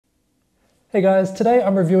Hey guys, today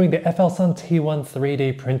I'm reviewing the FLSUN T1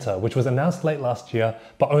 3D printer, which was announced late last year,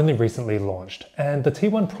 but only recently launched. And the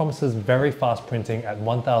T1 promises very fast printing at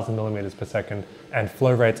 1000 millimeters per second and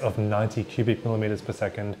flow rates of 90 cubic millimeters per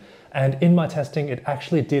second. And in my testing, it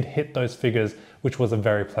actually did hit those figures, which was a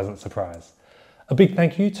very pleasant surprise. A big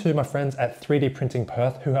thank you to my friends at 3D Printing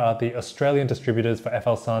Perth, who are the Australian distributors for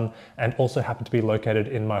FLSUN and also happen to be located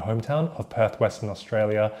in my hometown of Perth, Western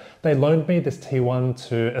Australia. They loaned me this T1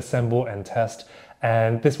 to assemble and test,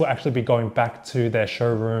 and this will actually be going back to their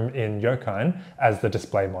showroom in Yokine as the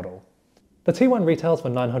display model. The T1 retails for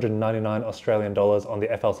 999 Australian dollars on the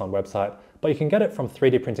FLSUN website, but you can get it from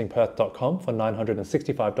 3dprintingperth.com for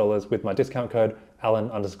 $965 with my discount code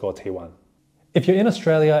Alan_T1. If you're in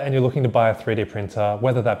Australia and you're looking to buy a 3D printer,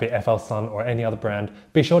 whether that be FLSUN or any other brand,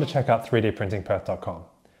 be sure to check out 3dprintingperth.com.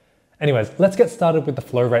 Anyways, let's get started with the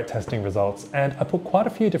flow rate testing results, and I put quite a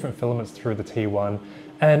few different filaments through the T1,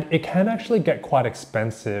 and it can actually get quite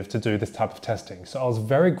expensive to do this type of testing, so I was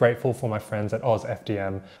very grateful for my friends at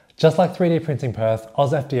AusFDM. Just like 3D Printing Perth,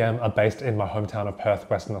 AusFDM are based in my hometown of Perth,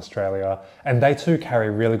 Western Australia, and they too carry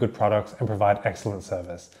really good products and provide excellent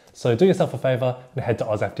service. So do yourself a favour and head to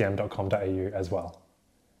ausfdm.com.au as well.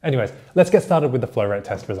 Anyways, let's get started with the flow rate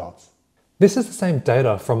test results. This is the same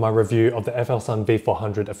data from my review of the FLSUN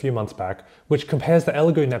V400 a few months back, which compares the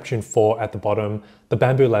Elegoo Neptune 4 at the bottom, the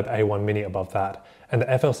Bambu Lab A1 Mini above that, and the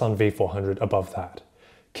FLSUN V400 above that.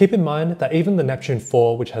 Keep in mind that even the Neptune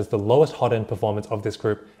 4, which has the lowest hot end performance of this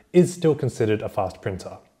group, is still considered a fast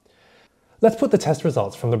printer. Let's put the test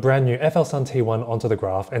results from the brand new FLSUN T1 onto the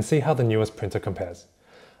graph and see how the newest printer compares.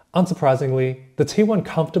 Unsurprisingly, the T1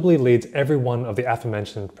 comfortably leads every one of the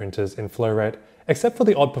aforementioned printers in flow rate, except for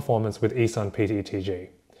the odd performance with eSun PETG.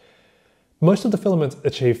 Most of the filaments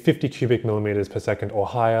achieve 50 cubic millimeters per second or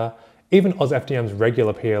higher, even AusFDM's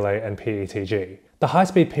regular PLA and PETG. The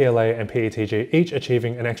high-speed PLA and PETG each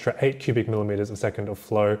achieving an extra 8 cubic millimeters a second of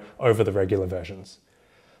flow over the regular versions.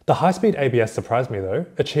 The high-speed ABS surprised me though,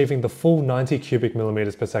 achieving the full 90 cubic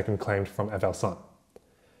millimeters per second claimed from FLSUN.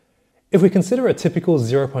 If we consider a typical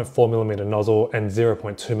 0.4mm nozzle and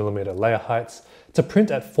 0.2mm layer heights, to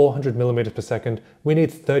print at 400mm per second, we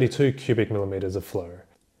need 32 cubic millimeters of flow.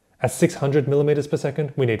 At 600mm per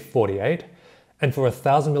second, we need 48, and for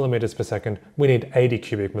 1000mm per second, we need 80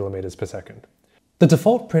 cubic millimeters per second. The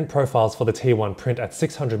default print profiles for the T1 print at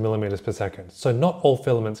 600mm per second, so not all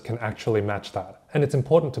filaments can actually match that, and it's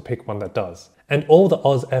important to pick one that does. And all the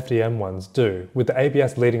AusFDM ones do, with the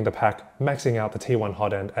ABS leading the pack, maxing out the T1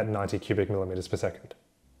 hot end at 90 cubic millimeters per second.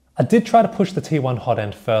 I did try to push the T1 hot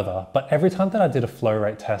end further, but every time that I did a flow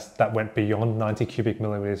rate test that went beyond 90 cubic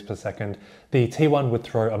millimeters per second, the T1 would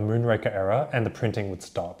throw a moonraker error and the printing would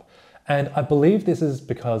stop. And I believe this is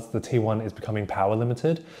because the T1 is becoming power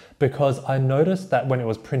limited, because I noticed that when it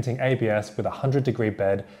was printing ABS with a 100-degree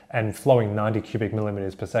bed and flowing 90 cubic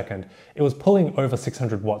millimeters per second, it was pulling over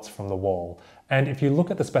 600 watts from the wall. And if you look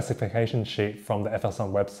at the specification sheet from the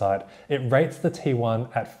FLSUN website, it rates the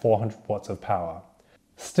T1 at 400 watts of power.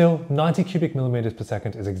 Still, 90 cubic millimeters per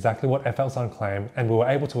second is exactly what FLSUN claimed, and we were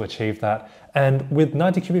able to achieve that. And with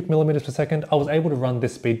 90 cubic millimeters per second, I was able to run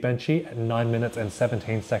this speed benchy at 9 minutes and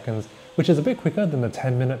 17 seconds, which is a bit quicker than the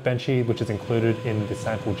 10-minute benchy, which is included in the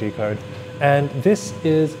sample G-code. And this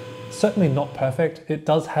is certainly not perfect. It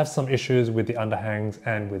does have some issues with the underhangs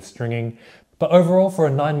and with stringing, but overall, for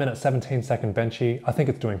a 9-minute 17-second benchy, I think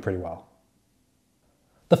it's doing pretty well.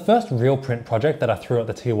 The first real print project that I threw at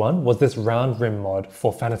the T1 was this round rim mod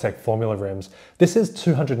for Fanatec formula rims. This is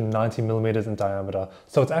 290mm in diameter,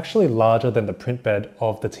 so it's actually larger than the print bed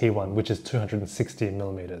of the T1, which is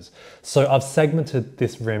 260mm. So I've segmented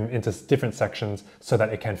this rim into different sections so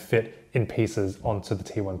that it can fit in pieces onto the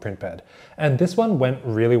T1 print bed. And this one went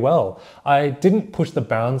really well. I didn't push the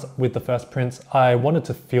bounds with the first prints. I wanted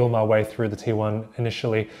to feel my way through the T1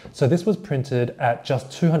 initially. So this was printed at just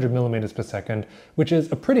 200mm per second, which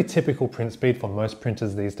is a pretty typical print speed for most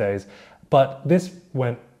printers these days. But this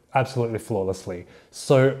went absolutely flawlessly.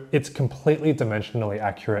 So it's completely dimensionally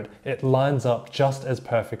accurate. It lines up just as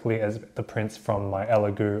perfectly as the prints from my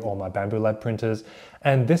Elegoo or my Bambu Lab printers.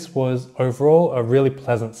 And this was overall a really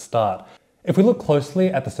pleasant start. If we look closely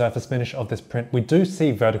at the surface finish of this print, we do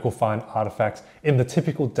see vertical fine artifacts in the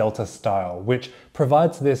typical Delta style, which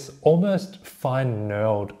provides this almost fine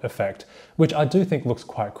knurled effect, which I do think looks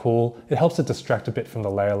quite cool. It helps to distract a bit from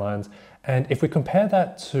the layer lines. And if we compare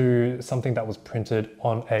that to something that was printed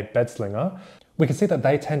on a bed slinger, we can see that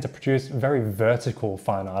they tend to produce very vertical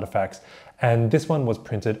fine artifacts, and this one was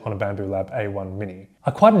printed on a Bambu Lab A1 Mini.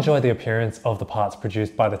 I quite enjoy the appearance of the parts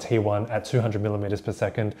produced by the T1 at 200mm per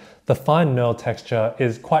second. The fine knurled texture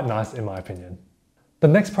is quite nice in my opinion. The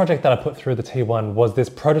next project that I put through the T1 was this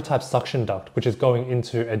prototype suction duct, which is going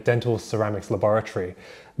into a dental ceramics laboratory.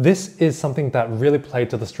 This is something that really played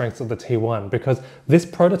to the strengths of the T1 because this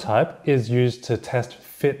prototype is used to test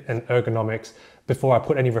fit and ergonomics before I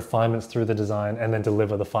put any refinements through the design and then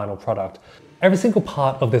deliver the final product. Every single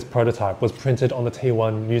part of this prototype was printed on the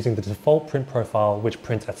T1 using the default print profile, which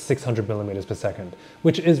prints at 600 millimeters per second,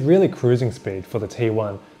 which is really cruising speed for the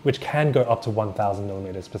T1, which can go up to 1000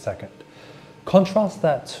 millimeters per second. Contrast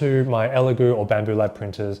that to my Elegoo or Bambu Lab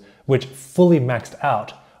printers, which fully maxed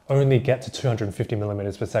out only get to 250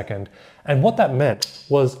 millimeters per second. And what that meant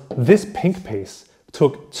was this pink piece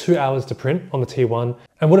took 2 hours to print on the T1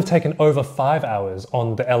 and would have taken over 5 hours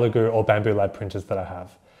on the Elegoo or Bambu Lab printers that I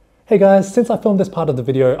have. Hey guys, since I filmed this part of the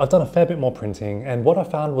video, I've done a fair bit more printing, and what I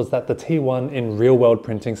found was that the T1 in real-world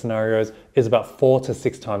printing scenarios is about 4 to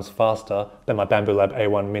 6 times faster than my Bambu Lab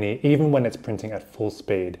A1 Mini, even when it's printing at full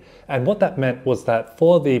speed. And what that meant was that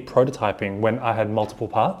for the prototyping, when I had multiple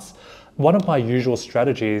parts, one of my usual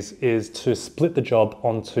strategies is to split the job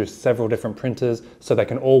onto several different printers so they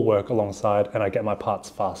can all work alongside and I get my parts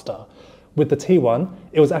faster. With the T1,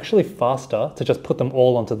 it was actually faster to just put them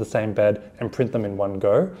all onto the same bed and print them in one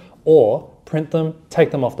go, or print them,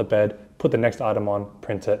 take them off the bed, put the next item on,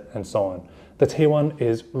 print it, and so on. The T1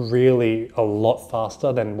 is really a lot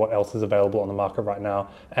faster than what else is available on the market right now,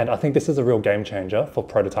 and I think this is a real game changer for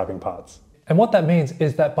prototyping parts. And what that means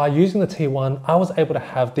is that by using the T1, I was able to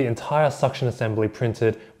have the entire suction assembly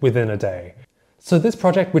printed within a day. So this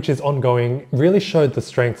project, which is ongoing, really showed the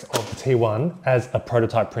strengths of the T1 as a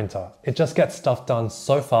prototype printer. It just gets stuff done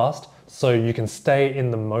so fast, so you can stay in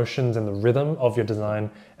the motions and the rhythm of your design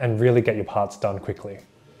and really get your parts done quickly.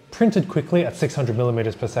 Printed quickly at 600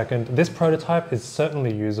 millimeters per second, this prototype is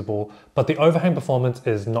certainly usable, but the overhang performance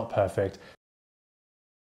is not perfect.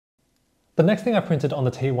 The next thing I printed on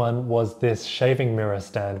the T1 was this shaving mirror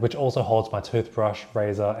stand, which also holds my toothbrush,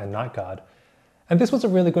 razor, and night guard. And this was a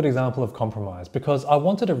really good example of compromise because I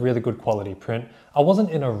wanted a really good quality print. I wasn't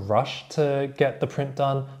in a rush to get the print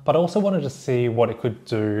done, but I also wanted to see what it could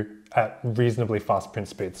do at reasonably fast print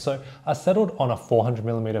speeds. So I settled on a 400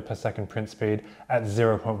 millimeter per second print speed at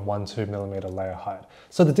 0.12 millimeter layer height.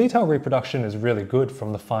 So the detail reproduction is really good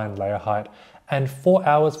from the fine layer height, and 4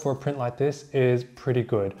 hours for a print like this is pretty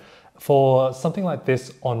good. For something like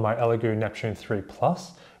this on my Elegoo Neptune 3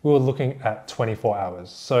 Plus, we were looking at 24 hours.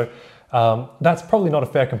 So that's probably not a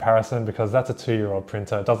fair comparison because that's a 2-year-old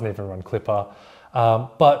printer. It doesn't even run Clipper.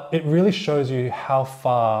 But it really shows you how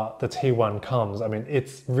far the T1 comes. I mean,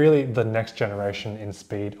 it's really the next generation in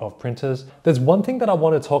speed of printers. There's one thing that I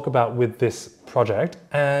want to talk about with this project,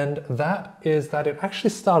 and that is that it actually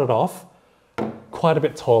started off quite a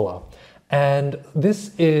bit taller. And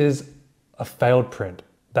this is a failed print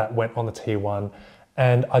that went on the T1.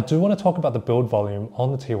 And I do want to talk about the build volume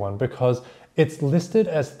on the T1 because it's listed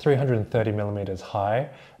as 330 millimeters high,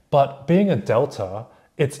 but being a Delta,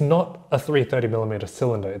 it's not a 330 millimeter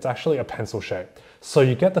cylinder, it's actually a pencil shape. So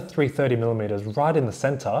you get the 330 millimeters right in the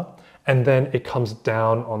center, and then it comes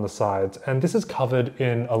down on the sides. And this is covered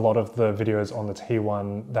in a lot of the videos on the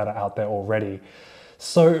T1 that are out there already.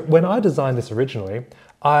 So when I designed this originally,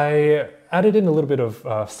 I added in a little bit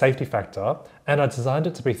of safety factor, and I designed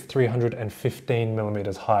it to be 315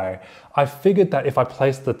 millimeters high. I figured that if I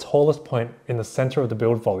placed the tallest point in the center of the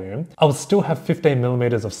build volume, I would still have 15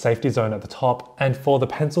 millimeters of safety zone at the top. And for the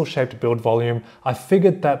pencil shaped build volume, I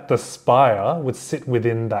figured that the spire would sit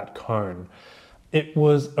within that cone. It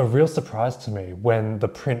was a real surprise to me when the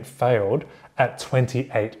print failed at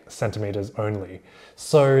 28 centimeters only.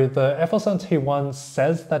 So the FLSUN T1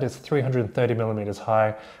 says that it's 330 millimeters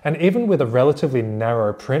high, and even with a relatively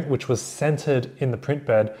narrow print, which was centered in the print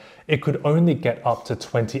bed, it could only get up to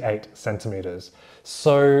 28 centimeters.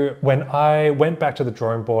 So when I went back to the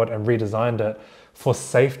drawing board and redesigned it, for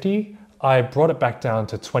safety, I brought it back down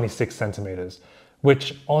to 26 centimeters,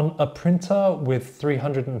 which on a printer with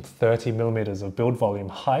 330 millimeters of build volume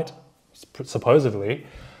height, supposedly,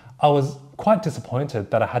 I was quite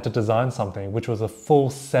disappointed that I had to design something which was a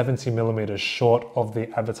full 70 millimeters short of the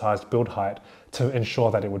advertised build height to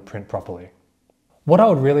ensure that it would print properly. What I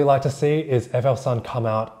would really like to see is FLSUN come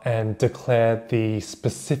out and declare the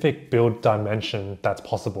specific build dimension that's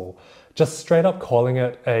possible. Just straight up calling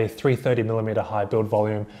it a 330 millimeter high build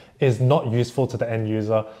volume is not useful to the end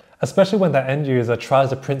user, especially when that end user tries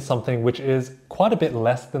to print something which is quite a bit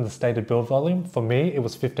less than the stated build volume. For me, it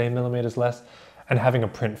was 15 millimeters less, and having a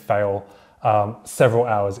print fail several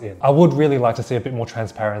hours in. I would really like to see a bit more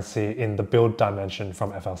transparency in the build dimension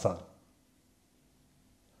from FLSUN.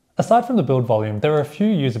 Aside from the build volume, there are a few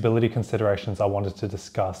usability considerations I wanted to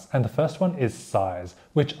discuss, and the first one is size,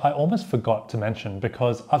 which I almost forgot to mention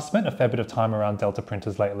because I've spent a fair bit of time around Delta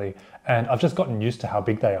printers lately, and I've just gotten used to how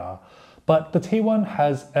big they are. But the T1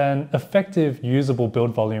 has an effective, usable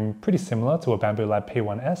build volume pretty similar to a Bambu Lab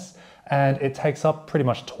P1S, and it takes up pretty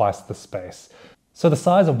much twice the space. So the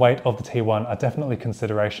size and weight of the T1 are definitely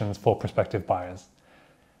considerations for prospective buyers.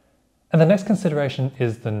 And the next consideration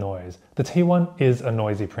is the noise. The T1 is a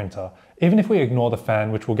noisy printer. Even if we ignore the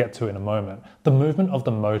fan, which we'll get to in a moment, the movement of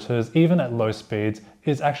the motors, even at low speeds,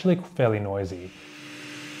 is actually fairly noisy.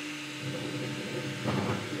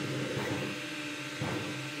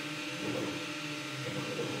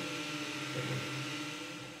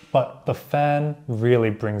 But the fan really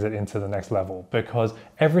brings it into the next level because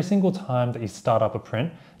every single time that you start up a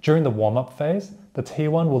print, during the warm-up phase, the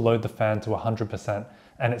T1 will load the fan to 100%,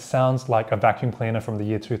 and it sounds like a vacuum cleaner from the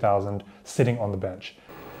year 2000 sitting on the bench.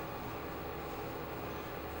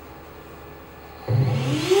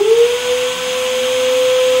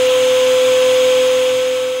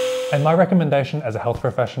 And my recommendation as a health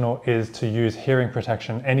professional is to use hearing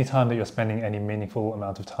protection anytime that you're spending any meaningful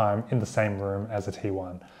amount of time in the same room as a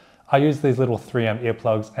T1. I use these little 3M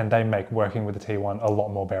earplugs and they make working with the T1 a lot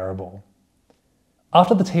more bearable.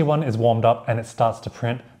 After the T1 is warmed up and it starts to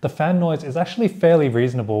print, the fan noise is actually fairly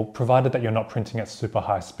reasonable provided that you're not printing at super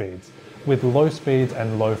high speeds. With low speeds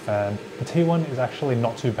and low fan, the T1 is actually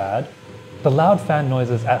not too bad. The loud fan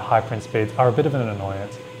noises at high print speeds are a bit of an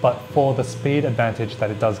annoyance, but for the speed advantage that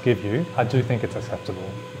it does give you, I do think it's acceptable.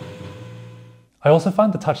 I also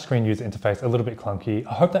find the touchscreen user interface a little bit clunky.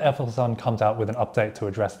 I hope that FLSUN comes out with an update to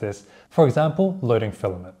address this. For example, loading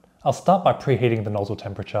filament. I'll start by preheating the nozzle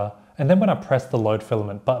temperature, and then when I press the load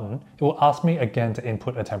filament button, it will ask me again to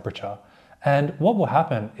input a temperature. And what will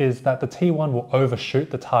happen is that the T1 will overshoot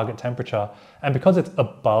the target temperature, and because it's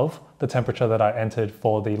above the temperature that I entered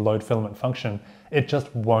for the load filament function, it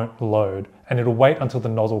just won't load, and it'll wait until the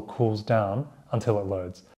nozzle cools down until it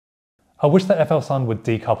loads. I wish that FLSUN would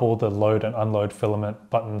decouple the load and unload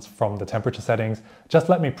filament buttons from the temperature settings. Just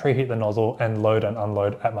let me preheat the nozzle and load and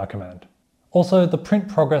unload at my command. Also, the print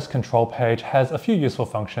progress control page has a few useful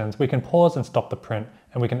functions. We can pause and stop the print,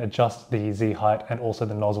 and we can adjust the Z height and also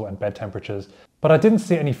the nozzle and bed temperatures, but I didn't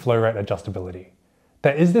see any flow rate adjustability.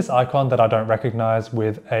 There is this icon that I don't recognize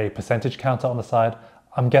with a percentage counter on the side.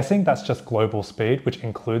 I'm guessing that's just global speed, which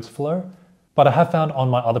includes flow, but I have found on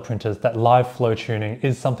my other printers that live flow tuning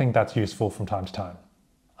is something that's useful from time to time.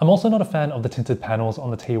 I'm also not a fan of the tinted panels on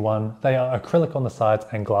the T1. They are acrylic on the sides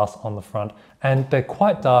and glass on the front, and they're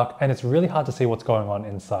quite dark and it's really hard to see what's going on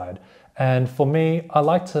inside. And for me, I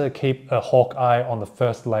like to keep a hawk eye on the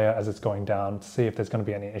first layer as it's going down to see if there's going to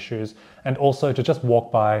be any issues, and also to just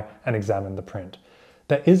walk by and examine the print.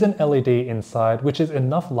 There is an LED inside, which is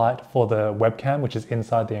enough light for the webcam, which is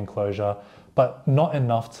inside the enclosure, but not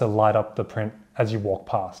enough to light up the print as you walk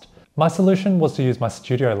past. My solution was to use my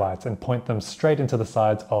studio lights and point them straight into the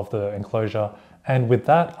sides of the enclosure, and with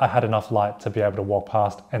that I had enough light to be able to walk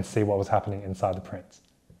past and see what was happening inside the prints.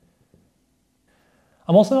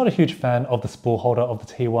 I'm also not a huge fan of the spool holder of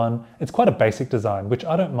the T1. It's quite a basic design, which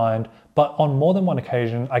I don't mind, but on more than one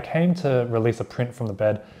occasion I came to release a print from the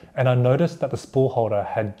bed and I noticed that the spool holder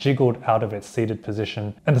had jiggled out of its seated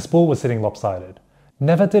position and the spool was sitting lopsided.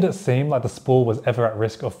 Never did it seem like the spool was ever at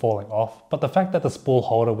risk of falling off, but the fact that the spool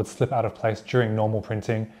holder would slip out of place during normal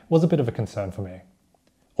printing was a bit of a concern for me.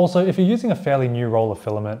 Also, if you're using a fairly new roll of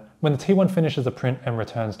filament, when the T1 finishes a print and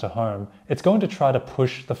returns to home, it's going to try to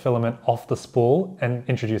push the filament off the spool and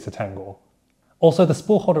introduce a tangle. Also, the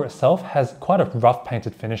spool holder itself has quite a rough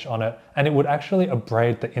painted finish on it, and it would actually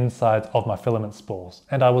abrade the insides of my filament spools,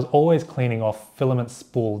 and I was always cleaning off filament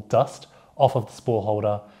spool dust off of the spool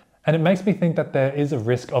holder. And it makes me think that there is a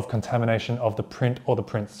risk of contamination of the print or the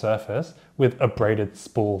print surface with abraded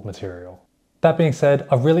spool material. That being said,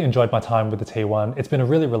 I've really enjoyed my time with the T1. It's been a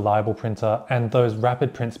really reliable printer and those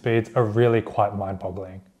rapid print speeds are really quite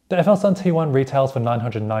mind-boggling. The FLSUN T1 retails for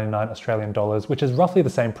 999 Australian dollars, which is roughly the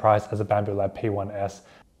same price as a Bambu Lab P1S.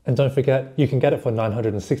 And don't forget, you can get it for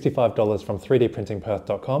 $965 from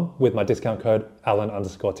 3dprintingperth.com with my discount code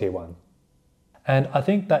Alan_T1. And I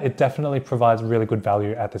think that it definitely provides really good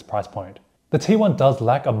value at this price point. The T1 does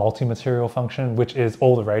lack a multi-material function, which is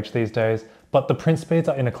all the rage these days, but the print speeds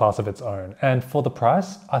are in a class of its own. And for the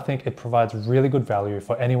price, I think it provides really good value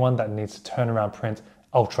for anyone that needs to turn around print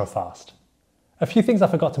ultra fast. A few things I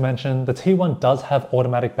forgot to mention, the T1 does have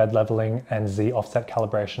automatic bed leveling and Z offset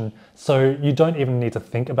calibration, so you don't even need to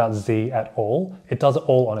think about Z at all. It does it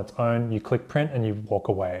all on its own. You click print and you walk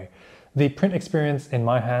away. The print experience in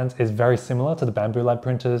my hands is very similar to the Bamboo Lab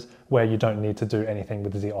printers, where you don't need to do anything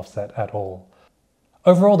with the Z offset at all.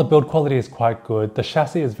 Overall, the build quality is quite good, the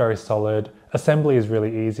chassis is very solid, assembly is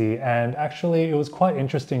really easy, and actually it was quite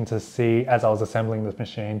interesting to see as I was assembling this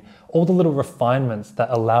machine, all the little refinements that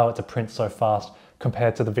allow it to print so fast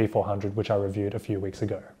compared to the V400, which I reviewed a few weeks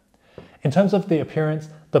ago. In terms of the appearance,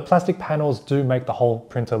 the plastic panels do make the whole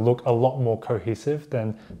printer look a lot more cohesive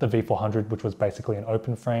than the V400, which was basically an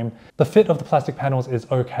open frame. The fit of the plastic panels is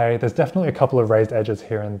okay, there's definitely a couple of raised edges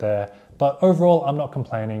here and there, but overall I'm not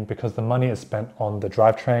complaining because the money is spent on the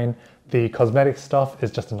drivetrain. The cosmetic stuff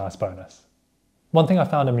is just a nice bonus. One thing I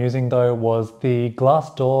found amusing though was the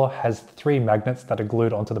glass door has 3 magnets that are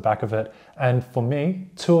glued onto the back of it, and for me,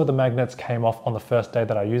 2 of the magnets came off on the first day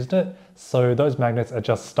that I used it, so those magnets are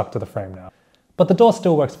just stuck to the frame now. But the door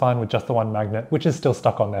still works fine with just the 1 magnet, which is still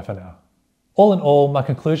stuck on there for now. All in all, my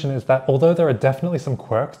conclusion is that although there are definitely some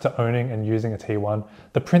quirks to owning and using a T1,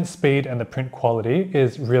 the print speed and the print quality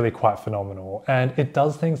is really quite phenomenal, and it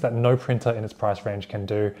does things that no printer in its price range can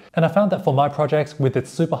do. And I found that for my projects, with its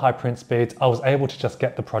super high print speeds, I was able to just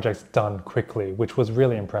get the projects done quickly, which was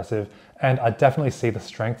really impressive, and I definitely see the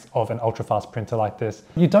strengths of an ultra-fast printer like this.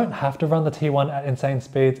 You don't have to run the T1 at insane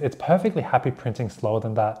speeds, it's perfectly happy printing slower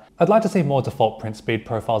than that. I'd like to see more default print speed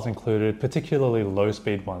profiles included, particularly low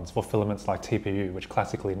speed ones for filaments like TPU, which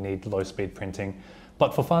classically need low speed printing.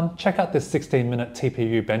 But for fun, check out this 16-minute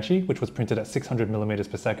TPU Benchy, which was printed at 600mm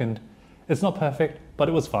per second. It's not perfect, but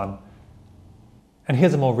it was fun. And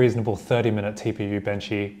here's a more reasonable 30-minute TPU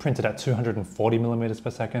Benchy, printed at 240mm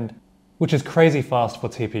per second, which is crazy fast for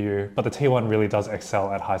TPU, but the T1 really does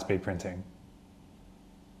excel at high-speed printing.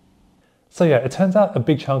 So yeah, it turns out a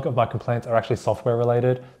big chunk of my complaints are actually software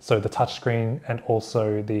related, so the touchscreen and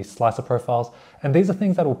also the slicer profiles, and these are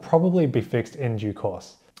things that will probably be fixed in due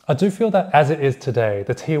course. I do feel that as it is today,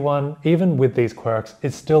 the T1, even with these quirks,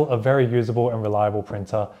 is still a very usable and reliable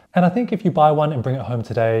printer, and I think if you buy one and bring it home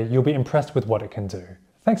today, you'll be impressed with what it can do.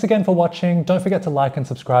 Thanks again for watching, don't forget to like and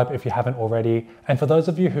subscribe if you haven't already, and for those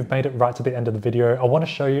of you who've made it right to the end of the video, I want to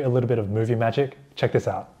show you a little bit of movie magic. Check this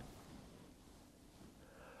out.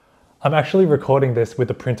 I'm actually recording this with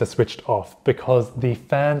the printer switched off because the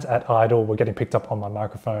fans at idle were getting picked up on my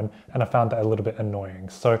microphone and I found that a little bit annoying.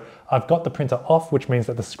 So I've got the printer off, which means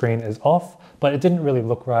that the screen is off, but it didn't really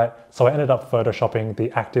look right, so I ended up photoshopping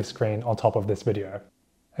the active screen on top of this video.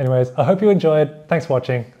 Anyways, I hope you enjoyed. Thanks for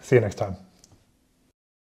watching. See you next time.